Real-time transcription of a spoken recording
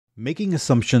Making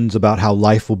assumptions about how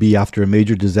life will be after a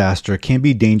major disaster can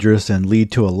be dangerous and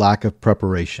lead to a lack of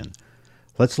preparation.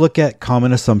 Let's look at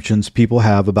common assumptions people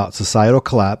have about societal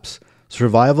collapse,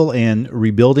 survival, and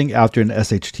rebuilding after an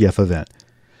SHTF event.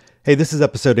 Hey, this is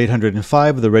episode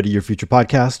 805 of the Ready Your Future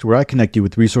podcast, where I connect you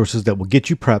with resources that will get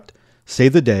you prepped,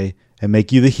 save the day, and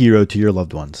make you the hero to your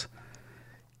loved ones.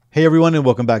 Hey everyone, and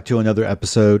welcome back to another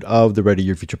episode of the Ready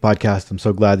Your Future podcast. I'm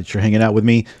so glad that you're hanging out with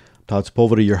me. I'm Todd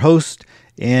Sepulveda, your host,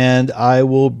 and I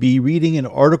will be reading an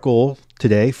article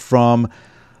today from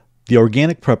The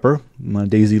Organic Prepper,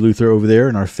 Daisy Luther over there,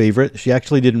 and our favorite. She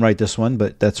actually didn't write this one,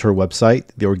 but that's her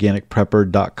website,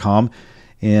 theorganicprepper.com.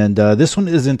 And this one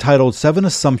is entitled 7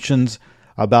 Assumptions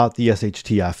About the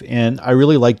SHTF. And I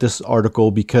really like this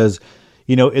article because,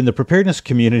 you know, in the preparedness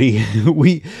community,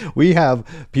 we have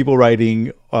people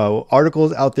writing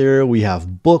articles out there. We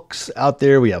have books out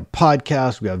there. We have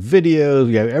podcasts. We have videos.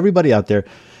 We have everybody out there.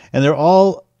 And they're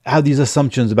all have these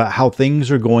assumptions about how things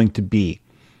are going to be.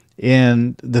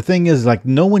 And the thing is, like,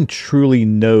 no one truly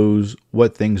knows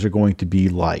what things are going to be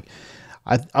like.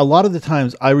 A lot of the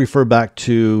times I refer back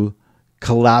to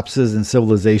collapses in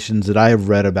civilizations that I have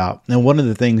read about. And one of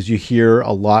the things you hear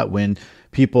a lot when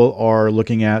people are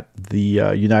looking at the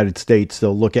United States,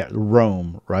 they'll look at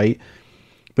Rome, right?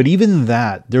 But even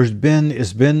that,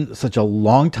 it's been such a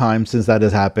long time since that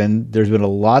has happened. There's been a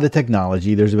lot of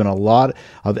technology. There's been a lot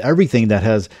of everything that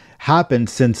has happened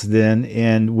since then.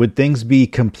 And would things be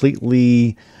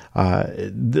completely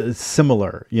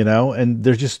similar, you know? And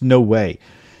there's just no way.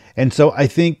 And so I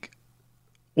think,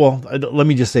 well, let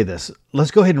me just say this.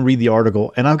 Let's go ahead and read the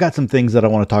article. And I've got some things that I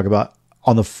want to talk about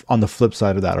on the flip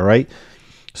side of that, all right?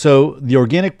 So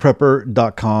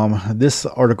theorganicprepper.com, this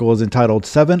article is entitled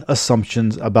 7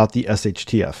 Assumptions About the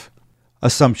SHTF.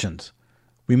 Assumptions.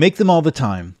 We make them all the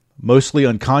time, mostly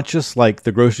unconscious, like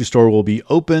the grocery store will be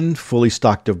open, fully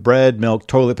stocked of bread, milk,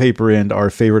 toilet paper, and our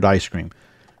favorite ice cream.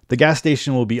 The gas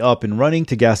station will be up and running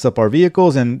to gas up our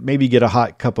vehicles and maybe get a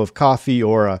hot cup of coffee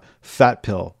or a fat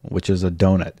pill, which is a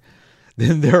donut.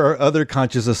 Then there are other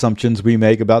conscious assumptions we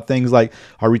make about things like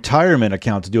our retirement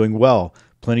accounts doing well,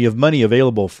 plenty of money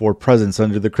available for presents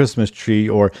under the Christmas tree,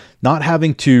 or not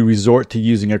having to resort to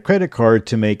using a credit card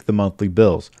to make the monthly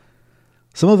bills.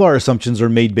 Some of our assumptions are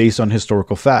made based on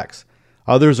historical facts.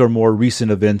 Others are more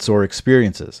recent events or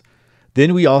experiences.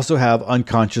 Then we also have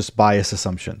unconscious bias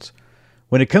assumptions.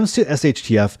 When it comes to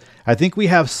SHTF, I think we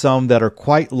have some that are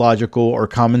quite logical or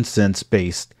common sense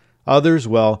based. Others,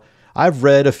 well, I've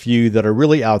read a few that are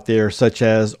really out there, such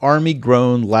as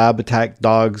army-grown lab-attacked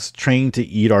dogs trained to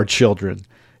eat our children.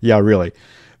 Yeah, really.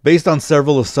 Based on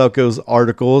several of Selko's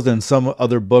articles and some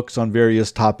other books on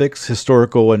various topics,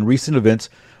 historical and recent events,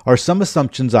 are some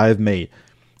assumptions I have made.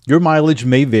 Your mileage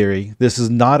may vary. This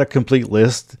is not a complete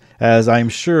list, as I am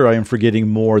sure I am forgetting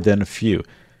more than a few.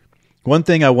 One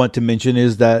thing I want to mention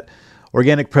is that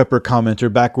Organic Prepper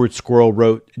commenter Backward Squirrel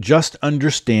wrote, "Just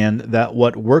understand that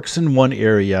what works in one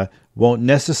area won't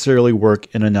necessarily work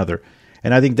in another."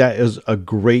 And I think that is a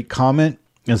great comment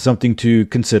and something to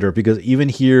consider, because even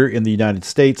here in the United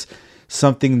States,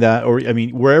 something that, or I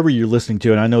mean, wherever you're listening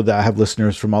to, and I know that I have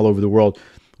listeners from all over the world,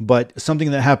 but something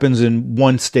that happens in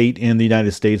one state in the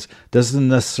United States doesn't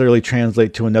necessarily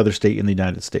translate to another state in the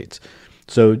United States.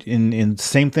 So in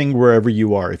same thing wherever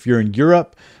you are. If you're in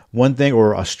Europe, one thing,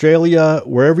 or Australia,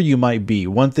 wherever you might be,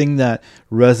 one thing that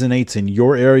resonates in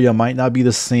your area might not be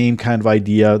the same kind of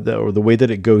idea or the way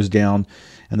that it goes down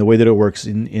and the way that it works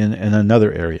in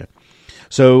another area.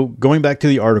 So going back to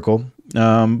the article,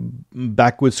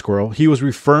 Backwoods Squirrel, he was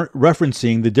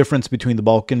referencing the difference between the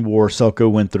Balkan War Selko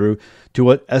went through to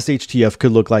what SHTF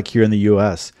could look like here in the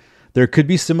U.S. There could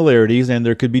be similarities and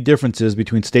there could be differences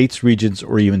between states, regions,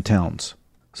 or even towns.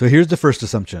 So here's the first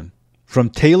assumption. From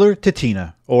Taylor to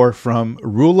Tina, or from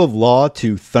rule of law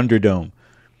to Thunderdome.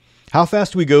 How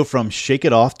fast we go from shake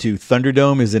it off to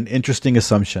Thunderdome is an interesting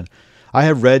assumption. I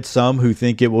have read some who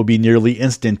think it will be nearly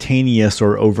instantaneous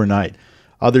or overnight.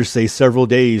 Others say several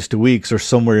days to weeks or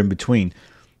somewhere in between.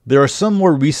 There are some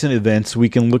more recent events we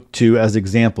can look to as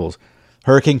examples.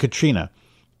 Hurricane Katrina,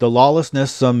 the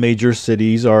lawlessness some major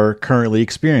cities are currently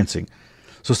experiencing.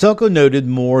 So Selko noted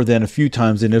more than a few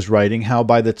times in his writing how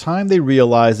by the time they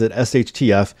realized that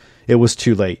SHTF, it was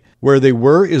too late. Where they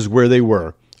were is where they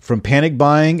were. From panic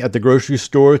buying at the grocery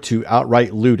store to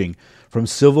outright looting. From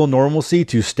civil normalcy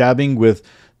to stabbings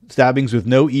with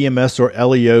no EMS or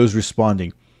LEOs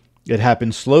responding. It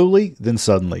happened slowly, then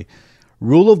suddenly.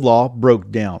 Rule of law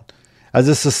broke down. As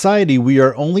a society, we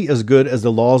are only as good as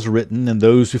the laws written and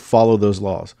those who follow those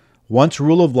laws. Once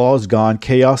rule of law is gone,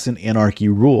 chaos and anarchy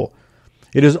rule.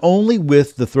 It is only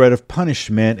with the threat of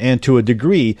punishment and, to a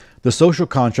degree, the social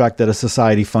contract that a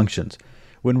society functions.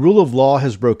 When rule of law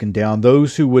has broken down,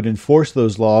 those who would enforce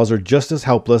those laws are just as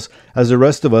helpless as the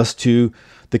rest of us to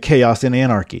the chaos and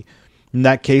anarchy. In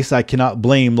that case, I cannot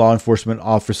blame law enforcement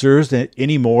officers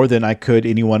any more than I could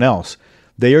anyone else.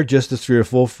 They are just as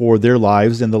fearful for their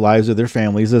lives and the lives of their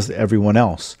families as everyone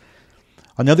else.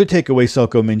 Another takeaway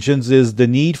Selko mentions is the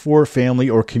need for family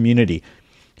or community.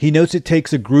 He notes it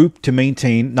takes a group to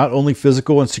maintain not only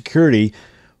physical and security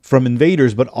from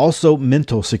invaders, but also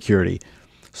mental security.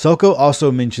 Selko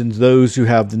also mentions those who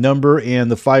have the number and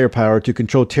the firepower to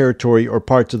control territory or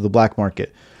parts of the black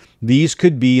market. These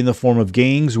could be in the form of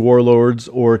gangs, warlords,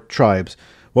 or tribes.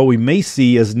 What we may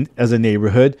see as a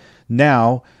neighborhood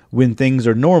now, when things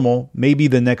are normal, may be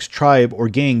the next tribe or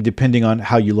gang, depending on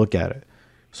how you look at it.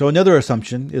 So another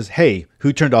assumption is, hey,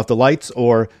 who turned off the lights,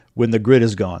 or when the grid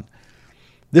is gone?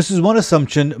 This is one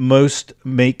assumption most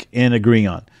make and agree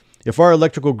on. If our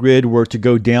electrical grid were to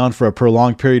go down for a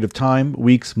prolonged period of time,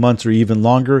 weeks, months, or even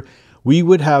longer, we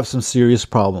would have some serious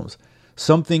problems.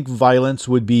 Some think violence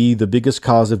would be the biggest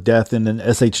cause of death in an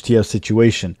SHTF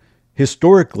situation.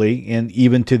 Historically, and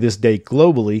even to this day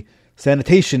globally,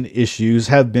 sanitation issues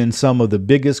have been some of the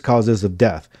biggest causes of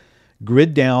death.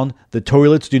 Grid down, the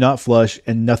toilets do not flush,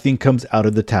 and nothing comes out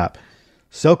of the tap.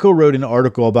 Selko wrote an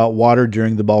article about water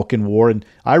during the Balkan War, and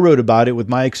I wrote about it with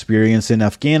my experience in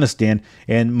Afghanistan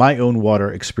and my own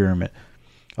water experiment.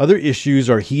 Other issues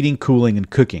are heating, cooling, and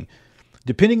cooking.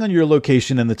 Depending on your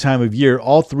location and the time of year,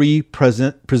 all three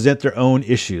present their own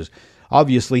issues.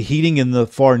 Obviously, heating in the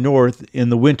far north in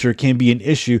the winter can be an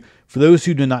issue for those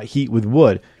who do not heat with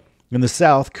wood. In the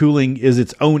south, cooling is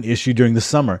its own issue during the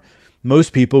summer.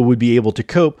 Most people would be able to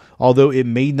cope, although it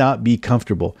may not be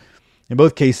comfortable. In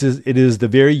both cases, it is the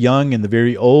very young and the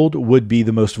very old would be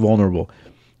the most vulnerable.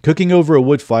 Cooking over a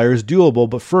wood fire is doable,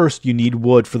 but first you need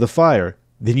wood for the fire.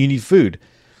 Then you need food.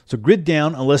 So grid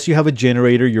down unless you have a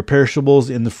generator. Your perishables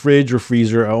in the fridge or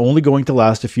freezer are only going to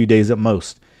last a few days at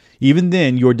most. Even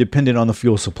then, you're dependent on the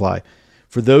fuel supply.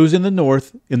 For those in the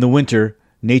north, in the winter,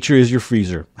 nature is your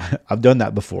freezer. I've done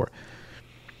that before.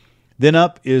 Then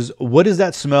up is, what is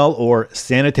that smell, or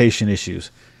sanitation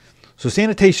issues? So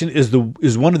sanitation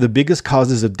is one of the biggest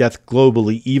causes of death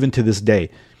globally, even to this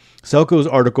day. Selko's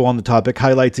article on the topic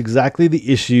highlights exactly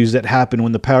the issues that happen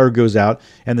when the power goes out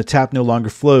and the tap no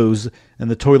longer flows and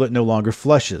the toilet no longer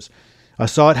flushes. I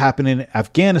saw it happen in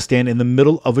Afghanistan in the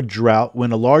middle of a drought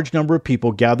when a large number of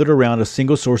people gathered around a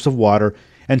single source of water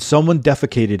and someone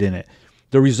defecated in it.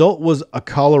 The result was a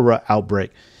cholera outbreak.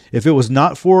 If it was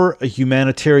not for a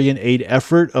humanitarian aid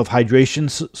effort of hydration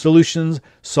solutions,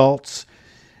 salts,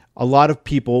 a lot of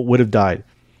people would have died.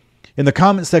 In the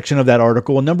comment section of that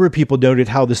article, a number of people noted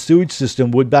how the sewage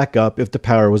system would back up if the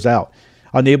power was out.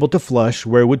 Unable to flush,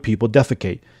 where would people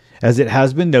defecate? As it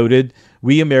has been noted,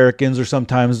 we Americans are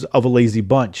sometimes of a lazy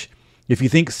bunch. If you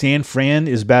think San Fran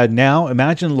is bad now,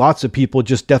 imagine lots of people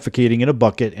just defecating in a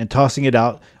bucket and tossing it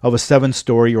out of a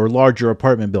 7-story or larger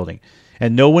apartment building.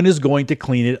 And no one is going to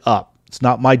clean it up. It's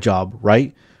not my job,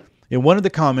 right? In one of the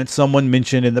comments, someone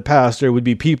mentioned in the past there would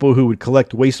be people who would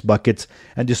collect waste buckets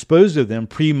and dispose of them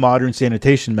pre-modern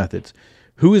sanitation methods.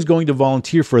 Who is going to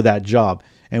volunteer for that job?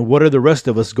 And what are the rest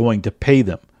of us going to pay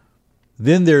them?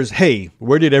 Then there's, hey,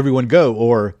 where did everyone go?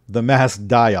 Or the mass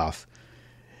die-off.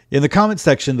 In the comment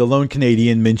section, the lone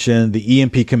Canadian mentioned the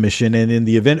EMP Commission, and in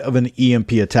the event of an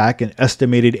EMP attack, an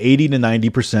estimated 80 to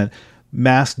 90%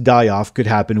 mass die-off could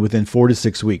happen within 4 to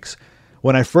 6 weeks.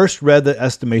 When I first read the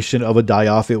estimation of a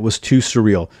die-off, it was too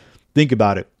surreal. Think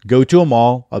about it. Go to a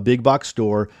mall, a big box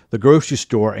store, the grocery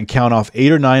store, and count off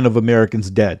 8 or 9 of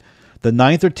Americans dead. The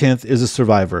 9th or 10th is a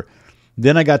survivor.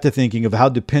 Then I got to thinking of how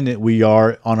dependent we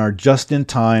are on our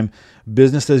just-in-time,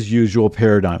 business-as-usual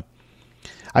paradigm.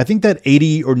 I think that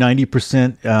 80 or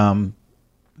 90%,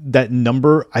 that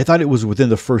number, I thought it was within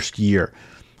the first year.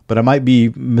 But I might be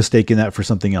mistaking that for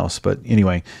something else. But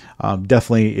anyway,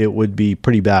 definitely it would be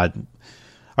pretty bad.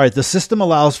 All right, the system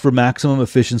allows for maximum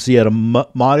efficiency at a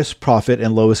modest profit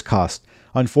and lowest cost.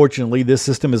 Unfortunately, this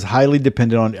system is highly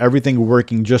dependent on everything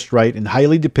working just right and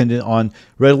highly dependent on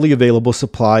readily available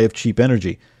supply of cheap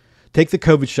energy. Take the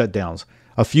COVID shutdowns.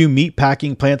 A few meat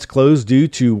packing plants closed due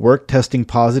to workers testing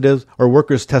positive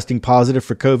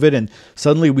for COVID, and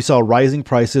suddenly we saw rising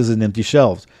prices and empty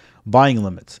shelves, buying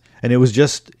limits. And it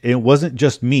wasn't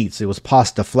just meats. It was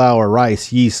pasta, flour,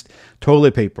 rice, yeast,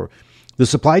 toilet paper. The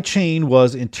supply chain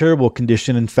was in terrible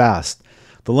condition and fast.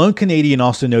 The lone Canadian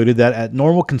also noted that at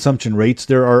normal consumption rates,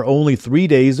 there are only 3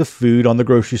 days of food on the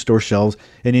grocery store shelves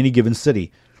in any given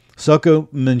city.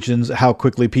 Selko mentions how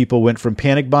quickly people went from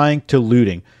panic buying to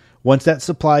looting. Once that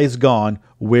supply is gone,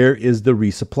 where is the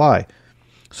resupply?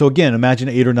 So again, imagine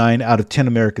 8 or 9 out of 10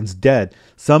 Americans dead.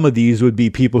 Some of these would be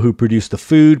people who produce the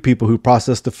food, people who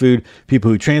process the food,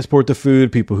 people who transport the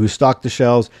food, people who stock the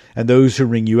shelves, and those who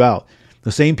wring you out.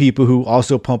 The same people who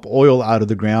also pump oil out of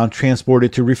the ground, transport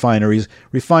it to refineries,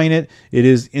 refine it, it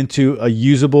is into a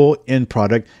usable end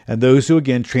product, and those who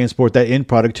again transport that end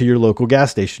product to your local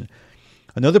gas station.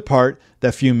 Another part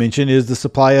that few mention is the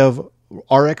supply of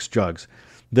RX drugs.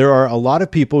 There are a lot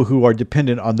of people who are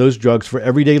dependent on those drugs for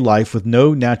everyday life with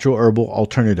no natural herbal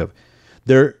alternative.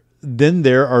 Then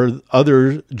there are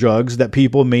other drugs that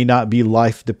people may not be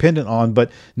life dependent on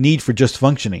but need for just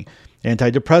functioning.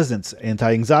 Antidepressants,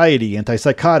 anti-anxiety,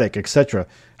 antipsychotic, etc.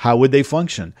 How would they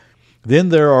function? Then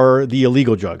there are the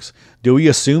illegal drugs. Do we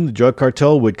assume the drug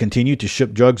cartel would continue to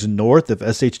ship drugs north of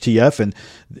SHTF and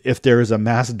if there is a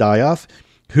mass die-off?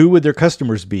 Who would their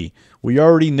customers be? We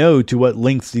already know to what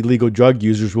lengths illegal drug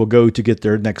users will go to get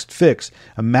their next fix.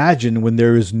 Imagine when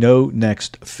there is no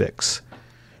next fix.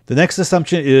 The next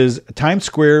assumption is Times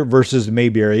Square versus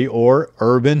Mayberry, or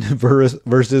urban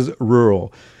versus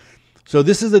rural. So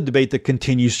this is a debate that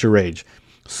continues to rage.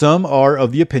 Some are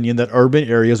of the opinion that urban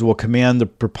areas will command the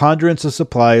preponderance of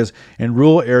supplies and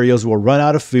rural areas will run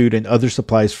out of food and other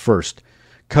supplies first.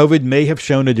 COVID may have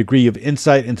shown a degree of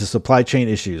insight into supply chain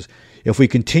issues. If we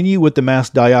continue with the mass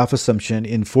die-off assumption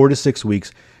in 4 to 6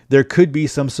 weeks, there could be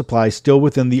some supply still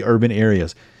within the urban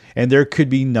areas, and there could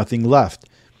be nothing left.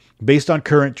 Based on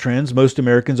current trends, most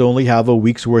Americans only have a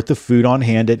week's worth of food on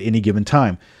hand at any given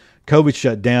time. COVID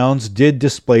shutdowns did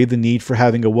display the need for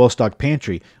having a well-stocked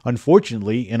pantry.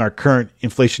 Unfortunately, in our current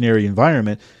inflationary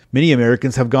environment, many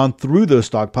Americans have gone through those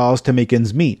stockpiles to make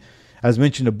ends meet. As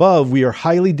mentioned above, we are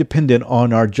highly dependent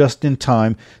on our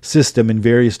just-in-time system in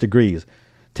various degrees.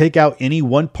 Take out any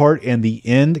one part and the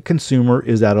end consumer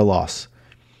is at a loss.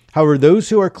 However, those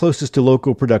who are closest to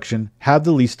local production have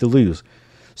the least to lose.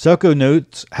 Selco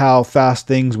notes how fast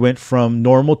things went from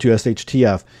normal to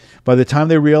SHTF. By the time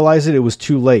they realized it, it was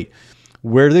too late.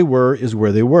 Where they were is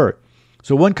where they were.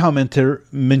 So one commenter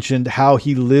mentioned how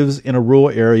he lives in a rural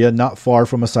area not far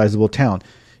from a sizable town.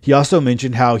 He also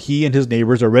mentioned how he and his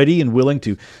neighbors are ready and willing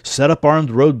to set up armed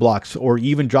roadblocks or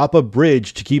even drop a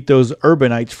bridge to keep those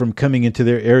urbanites from coming into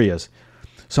their areas.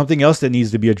 Something else that needs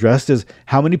to be addressed is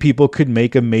how many people could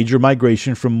make a major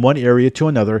migration from one area to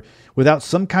another without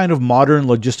some kind of modern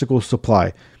logistical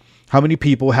supply. How many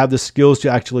people have the skills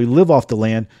to actually live off the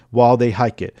land while they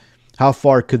hike it? How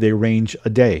far could they range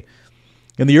a day?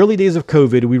 In the early days of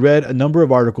COVID, we read a number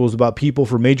of articles about people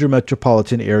from major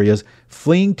metropolitan areas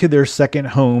fleeing to their second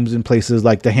homes in places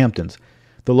like the Hamptons.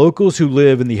 The locals who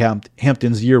live in the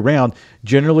Hamptons year-round,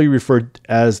 generally referred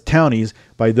as townies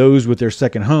by those with their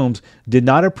second homes, did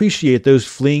not appreciate those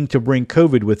fleeing to bring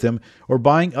COVID with them or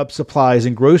buying up supplies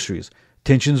and groceries.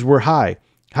 Tensions were high.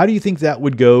 How do you think that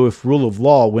would go if rule of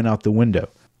law went out the window?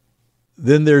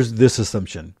 Then there's this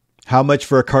assumption. How much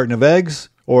for a carton of eggs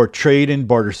or trade and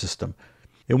barter system?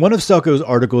 In one of Selco's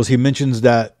articles, he mentions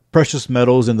that precious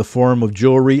metals in the form of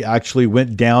jewelry actually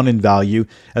went down in value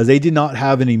as they did not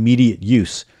have an immediate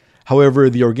use. However,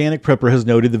 the organic prepper has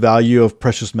noted the value of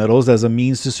precious metals as a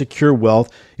means to secure wealth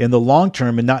in the long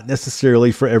term and not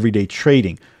necessarily for everyday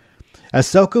trading. As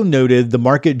Selco noted, the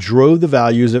market drove the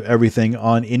values of everything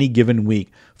on any given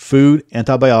week: food,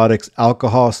 antibiotics,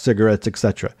 alcohol, cigarettes,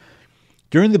 etc.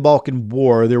 During the Balkan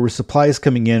War, there were supplies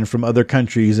coming in from other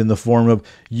countries in the form of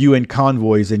UN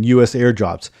convoys and U.S.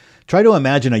 airdrops. Try to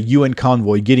imagine a UN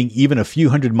convoy getting even a few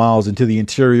hundred miles into the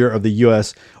interior of the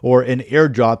U.S. or an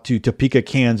airdrop to Topeka,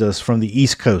 Kansas from the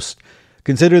East Coast.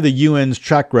 Consider the UN's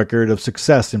track record of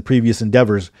success in previous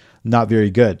endeavors not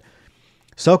very good.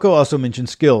 Selco also mentioned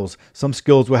skills. Some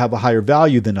skills will have a higher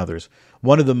value than others.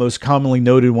 One of the most commonly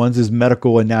noted ones is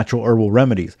medical and natural herbal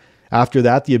remedies. After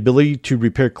that, the ability to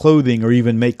repair clothing or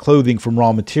even make clothing from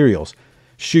raw materials.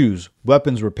 Shoes,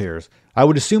 weapons repairs. I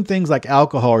would assume things like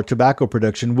alcohol or tobacco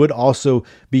production would also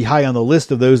be high on the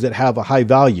list of those that have a high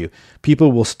value.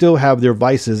 People will still have their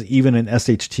vices even in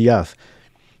SHTF.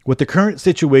 With the current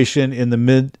situation in the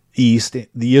Mid-East,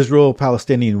 the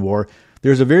Israel-Palestinian war,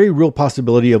 there's a very real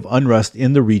possibility of unrest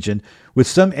in the region, with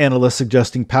some analysts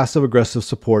suggesting passive-aggressive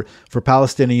support for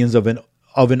Palestinians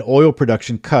of an oil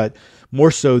production cut,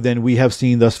 more so than we have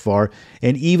seen thus far,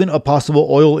 and even a possible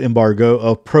oil embargo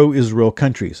of pro-Israel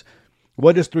countries.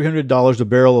 What does $300 a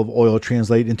barrel of oil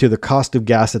translate into the cost of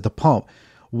gas at the pump?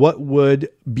 What would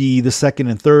be the second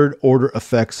and third order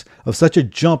effects of such a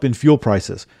jump in fuel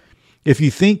prices? If you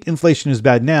think inflation is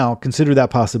bad now, consider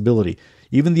that possibility.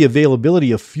 Even the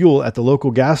availability of fuel at the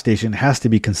local gas station has to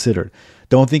be considered.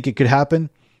 Don't think it could happen?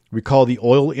 Recall the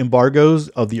oil embargoes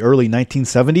of the early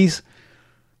 1970s?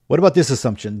 What about this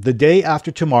assumption? The day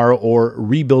after tomorrow, or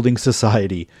rebuilding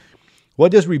society.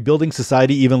 What does rebuilding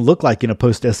society even look like in a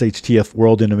post-SHTF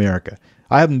world in America?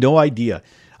 I have no idea.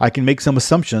 I can make some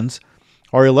assumptions.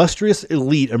 Our illustrious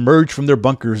elite emerged from their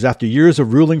bunkers after years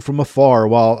of ruling from afar,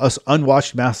 while us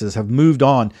unwashed masses have moved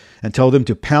on and tell them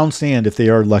to pound sand if they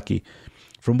are lucky.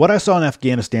 From what I saw in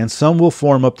Afghanistan, some will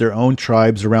form up their own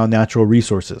tribes around natural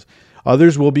resources.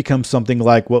 Others will become something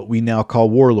like what we now call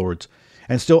warlords.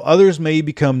 And still others may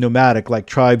become nomadic, like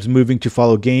tribes moving to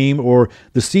follow game or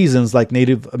the seasons like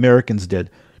Native Americans did.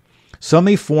 Some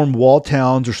may form walled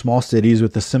towns or small cities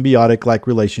with a symbiotic-like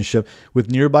relationship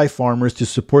with nearby farmers to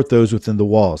support those within the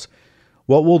walls.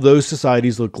 What will those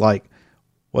societies look like?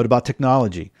 What about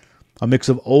technology? A mix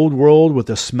of old world with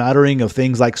a smattering of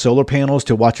things like solar panels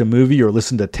to watch a movie or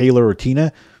listen to Taylor or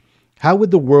Tina? How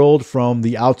would the world from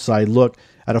the outside look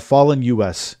at a fallen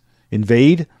U.S.?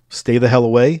 Invade? Stay the hell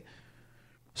away?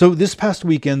 So this past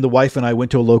weekend, the wife and I went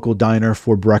to a local diner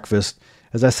for breakfast.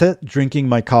 As I sat drinking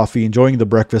my coffee, enjoying the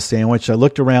breakfast sandwich, I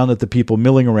looked around at the people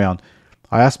milling around.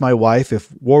 I asked my wife if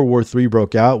World War III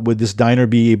broke out, would this diner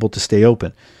be able to stay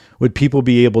open? Would people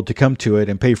be able to come to it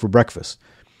and pay for breakfast?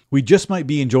 We just might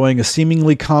be enjoying a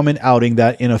seemingly common outing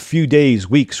that in a few days,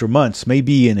 weeks, or months may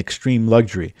be an extreme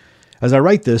luxury. As I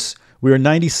write this, we are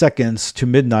 90 seconds to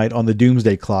midnight on the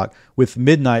doomsday clock, with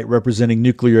midnight representing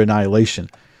nuclear annihilation,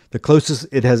 the closest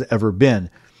it has ever been.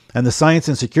 And the Science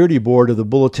and Security Board of the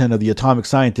Bulletin of the Atomic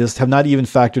Scientists have not even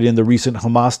factored in the recent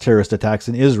Hamas terrorist attacks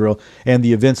in Israel and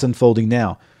the events unfolding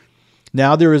now.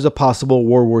 Now there is a possible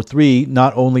World War III,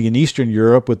 not only in Eastern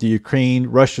Europe with the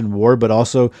Ukraine-Russian war, but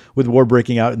also with war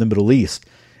breaking out in the Middle East.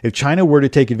 If China were to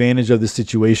take advantage of this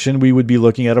situation, we would be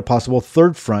looking at a possible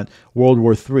third front, World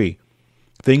War III.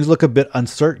 Things look a bit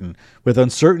uncertain. With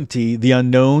uncertainty, the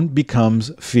unknown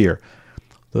becomes fear.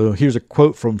 So here's a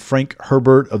quote from Frank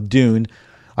Herbert of Dune.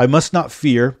 I must not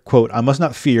fear, quote, I must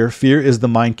not fear. Fear is the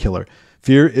mind killer.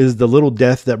 Fear is the little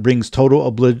death that brings total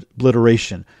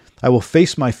obliteration. I will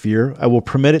face my fear. I will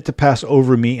permit it to pass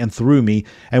over me and through me.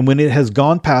 And when it has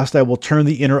gone past, I will turn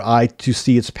the inner eye to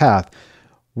see its path.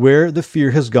 Where the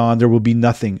fear has gone, there will be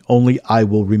nothing. Only I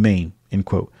will remain, end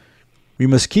quote. We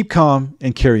must keep calm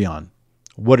and carry on.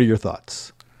 What are your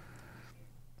thoughts?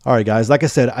 All right, guys, like I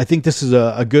said, I think this is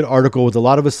a good article with a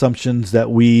lot of assumptions that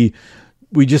we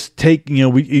just take,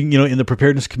 in the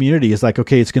preparedness community. It's like,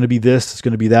 okay, it's going to be this, it's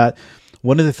going to be that.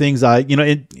 One of the things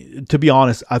to be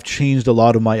honest, I've changed a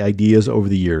lot of my ideas over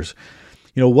the years.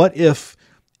 What if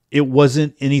it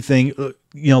wasn't anything,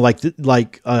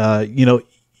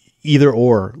 either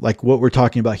or, like what we're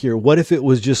talking about here? What if it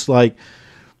was just like,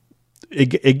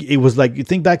 it was like, you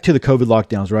think back to the COVID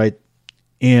lockdowns, right?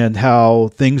 And how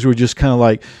things were just kind of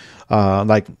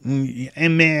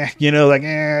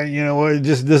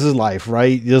this is life,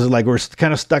 right? This is like, we're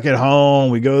kind of stuck at home.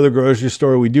 We go to the grocery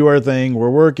store, we do our thing, we're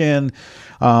working,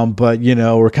 but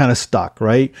we're kind of stuck,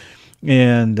 right?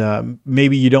 And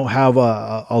maybe you don't have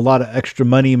a lot of extra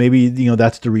money. Maybe,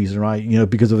 that's the reason, right?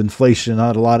 Because of inflation,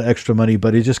 not a lot of extra money,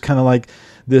 but it's just kind of like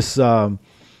this,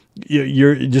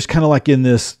 you're just kind of like in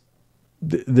this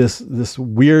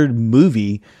weird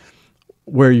movie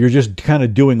where you're just kind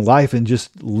of doing life and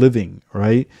just living,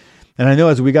 right? And I know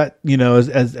as we got,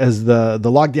 as the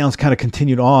lockdowns kind of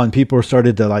continued on, people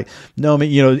started to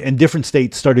and different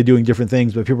states started doing different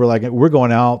things, but people were like, we're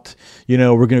going out,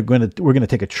 we're going to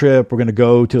take a trip, we're going to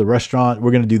go to the restaurant,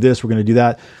 we're going to do this, we're going to do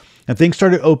that. And things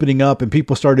started opening up and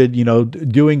people started,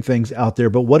 doing things out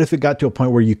there. But what if it got to a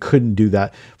point where you couldn't do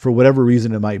that for whatever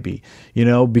reason it might be,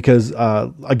 because,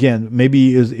 again,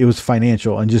 maybe it was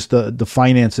financial and just the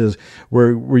finances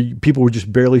where people were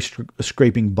just barely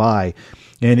scraping by.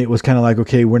 And it was kind of like,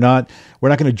 okay, we're not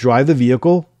going to drive the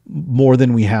vehicle more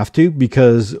than we have to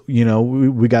because,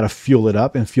 we got to fuel it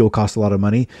up and fuel costs a lot of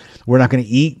money. We're not going to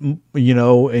eat,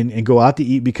 and go out to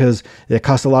eat because it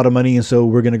costs a lot of money. And so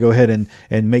we're going to go ahead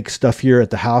and make stuff here at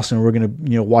the house and we're going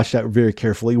to, watch that very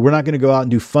carefully. We're not going to go out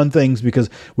and do fun things because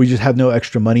we just have no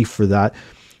extra money for that.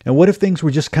 And what if things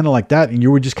were just kind of like that and you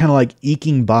were just kind of like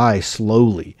eking by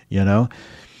slowly,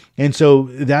 And so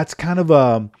that's kind of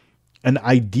an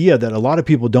idea that a lot of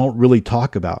people don't really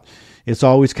talk about. It's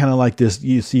always kind of like this.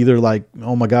 It's either like,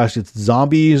 oh my gosh, it's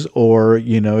zombies, or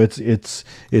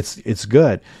it's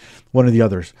good, one of the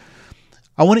others.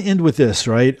 I want to end with this,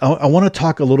 right? I want to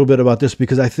talk a little bit about this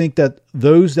because I think that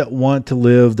those that want to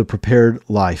live the prepared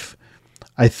life,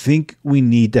 I think we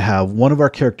need to have one of our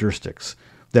characteristics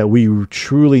that we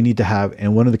truly need to have,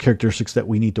 and one of the characteristics that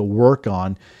we need to work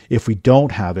on if we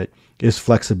don't have it is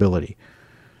flexibility.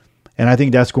 And I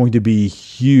think that's going to be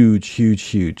huge, huge,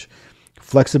 huge.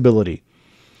 flexibility.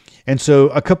 And so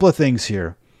a couple of things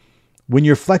here. When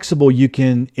you're flexible, you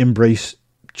can embrace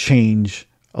change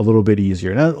a little bit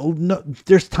easier. Now, no,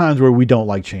 there's times where we don't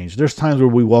like change. There's times where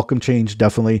we welcome change,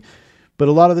 definitely. But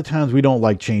a lot of the times we don't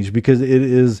like change because it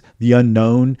is the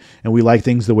unknown and we like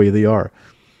things the way they are.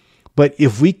 But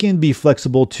if we can be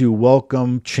flexible to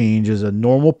welcome change as a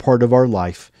normal part of our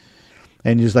life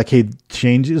and just like, hey,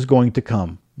 change is going to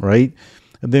come, right?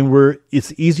 And then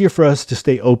it's easier for us to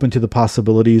stay open to the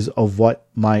possibilities of what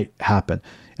might happen.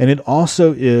 And it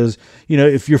also is,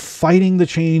 if you're fighting the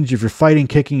change, if you're fighting,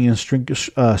 kicking and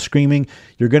screaming,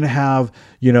 you're going to have,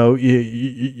 you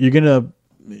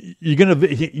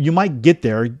might get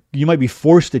there. You might be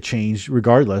forced to change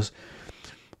regardless,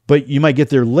 but you might get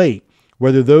there late.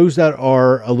 Whether those that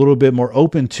are a little bit more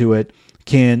open to it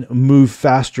can move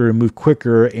faster and move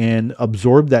quicker and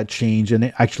absorb that change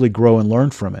and actually grow and learn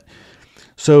from it.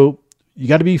 So you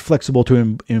got to be flexible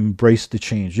to embrace the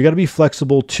change. You got to be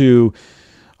flexible to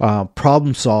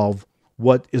problem solve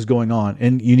what is going on.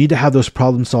 And you need to have those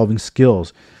problem solving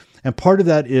skills. And part of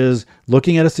that is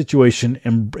looking at a situation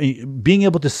and being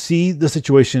able to see the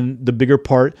situation, the bigger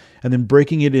part, and then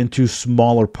breaking it into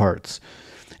smaller parts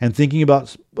and thinking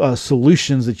about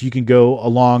solutions that you can go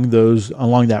along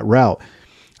that route.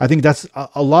 I think that's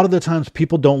a lot of the times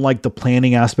people don't like the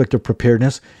planning aspect of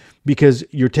preparedness because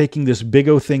you're taking this big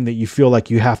O thing that you feel like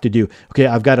you have to do. Okay,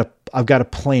 I've got to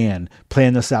plan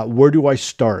this out. Where do I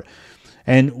start?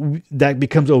 And that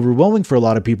becomes overwhelming for a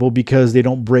lot of people because they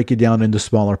don't break it down into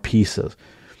smaller pieces.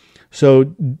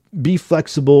 So be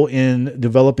flexible in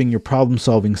developing your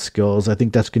problem-solving skills. I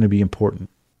think that's going to be important.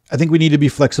 I think we need to be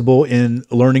flexible in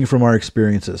learning from our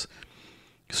experiences.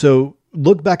 So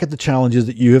look back at the challenges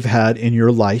that you have had in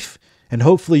your life, and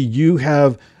hopefully you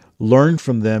have learned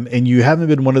from them, and you haven't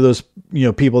been one of those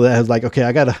people that has like, okay,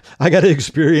 I gotta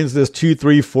experience this 2,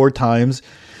 3, 4 times.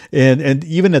 And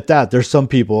even at that, there's some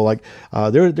people like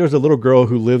there's a little girl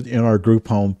who lived in our group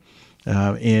home,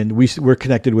 and we're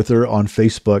connected with her on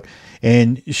Facebook,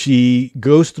 and she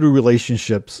goes through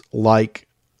relationships like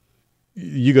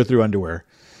you go through underwear.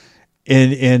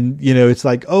 And it's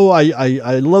like, oh,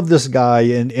 I love this guy,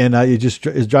 and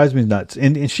it drives me nuts.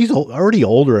 And she's already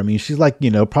older. I mean, she's like,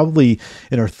 probably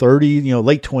in her 30s,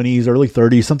 late 20s, early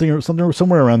 30s, something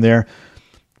somewhere around there.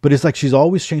 But it's like she's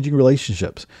always changing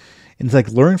relationships. And it's like,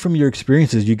 learn from your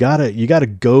experiences. You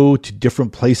gotta go to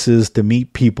different places to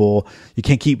meet people. You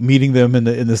can't keep meeting them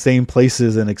in the same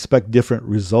places and expect different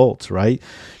results, right?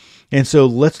 And so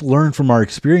let's learn from our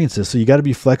experiences. So you got to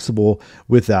be flexible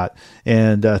with that,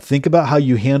 and think about how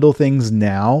you handle things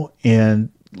now, and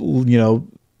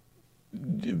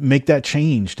make that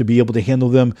change to be able to handle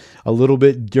them a little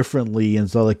bit differently. And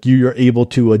so like you're able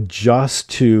to adjust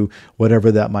to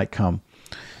whatever that might come.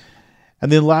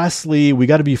 And then lastly, we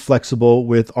got to be flexible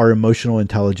with our emotional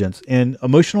intelligence. And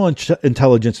emotional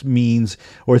intelligence means,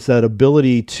 or it's that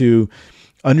ability to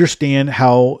understand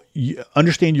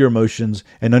your emotions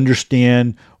and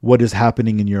understand what is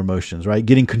happening in your emotions, right?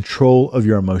 Getting control of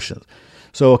your emotions.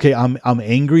 So, okay, I'm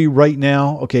angry right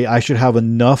now. Okay, I should have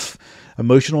enough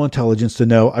emotional intelligence to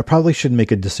know I probably shouldn't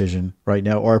make a decision right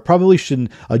now, or I probably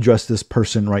shouldn't address this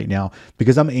person right now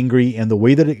because I'm angry, and the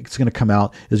way that it's going to come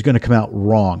out is going to come out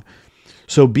wrong.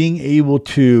 So being able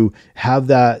to have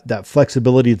that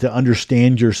flexibility to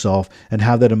understand yourself and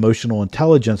have that emotional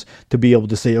intelligence to be able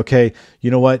to say, okay,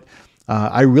 you know what?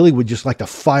 I really would just like to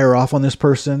fire off on this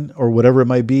person or whatever it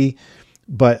might be,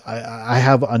 but I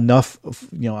have enough,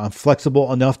 I'm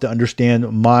flexible enough to understand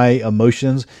my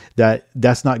emotions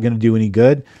that's not going to do any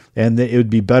good. And that it would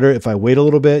be better if I wait a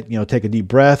little bit, take a deep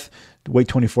breath, wait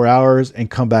 24 hours and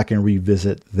come back and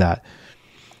revisit that.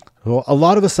 Well, a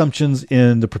lot of assumptions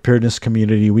in the preparedness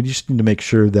community. We just need to make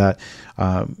sure that,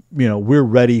 we're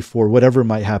ready for whatever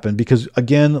might happen. Because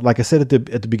again, like I said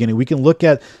at the beginning, we can look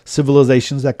at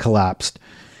civilizations that collapsed,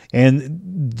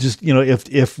 and just,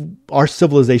 if our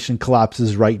civilization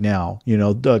collapses right now,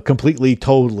 completely,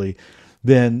 totally,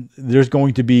 then there's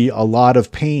going to be a lot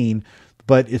of pain,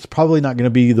 but it's probably not going to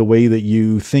be the way that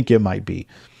you think it might be.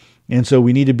 And so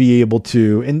we need to be able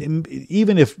to, and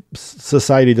even if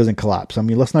society doesn't collapse, I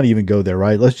mean, let's not even go there,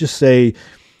 right? Let's just say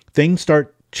things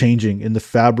start changing in the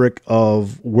fabric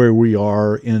of where we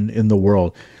are in the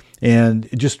world, and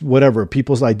just whatever,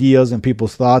 people's ideas and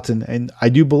people's thoughts. And I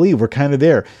do believe we're kind of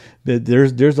there.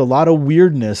 There's a lot of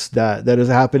weirdness that is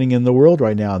happening in the world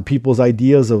right now, and people's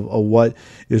ideas of what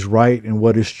is right and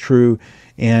what is true.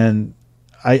 And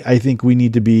I think we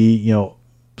need to be,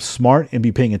 smart and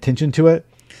be paying attention to it.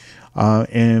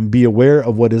 and be aware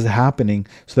of what is happening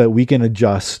so that we can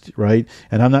adjust, right?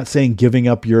 And I'm not saying giving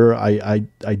up your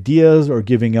ideas or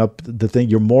giving up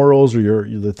your morals or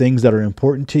the things that are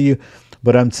important to you,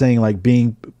 but I'm saying like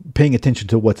paying attention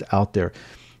to what's out there.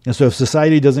 And so if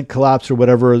society doesn't collapse or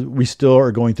whatever, we still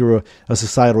are going through a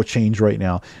societal change right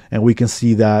now. And we can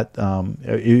see that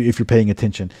if you're paying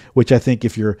attention, which I think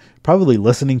if you're probably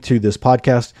listening to this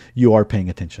podcast, you are paying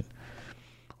attention.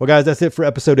 Well, guys, that's it for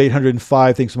episode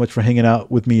 805. Thanks so much for hanging out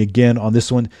with me again on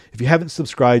this one. If you haven't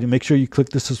subscribed, make sure you click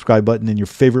the subscribe button in your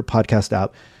favorite podcast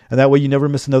app. And that way you never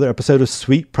miss another episode of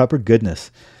sweet, proper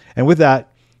goodness. And with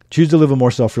that, choose to live a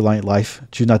more self-reliant life.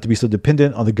 Choose not to be so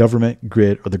dependent on the government,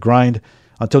 grid, or the grind.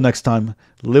 Until next time,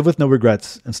 live with no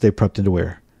regrets and stay prepped and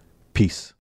aware. Peace.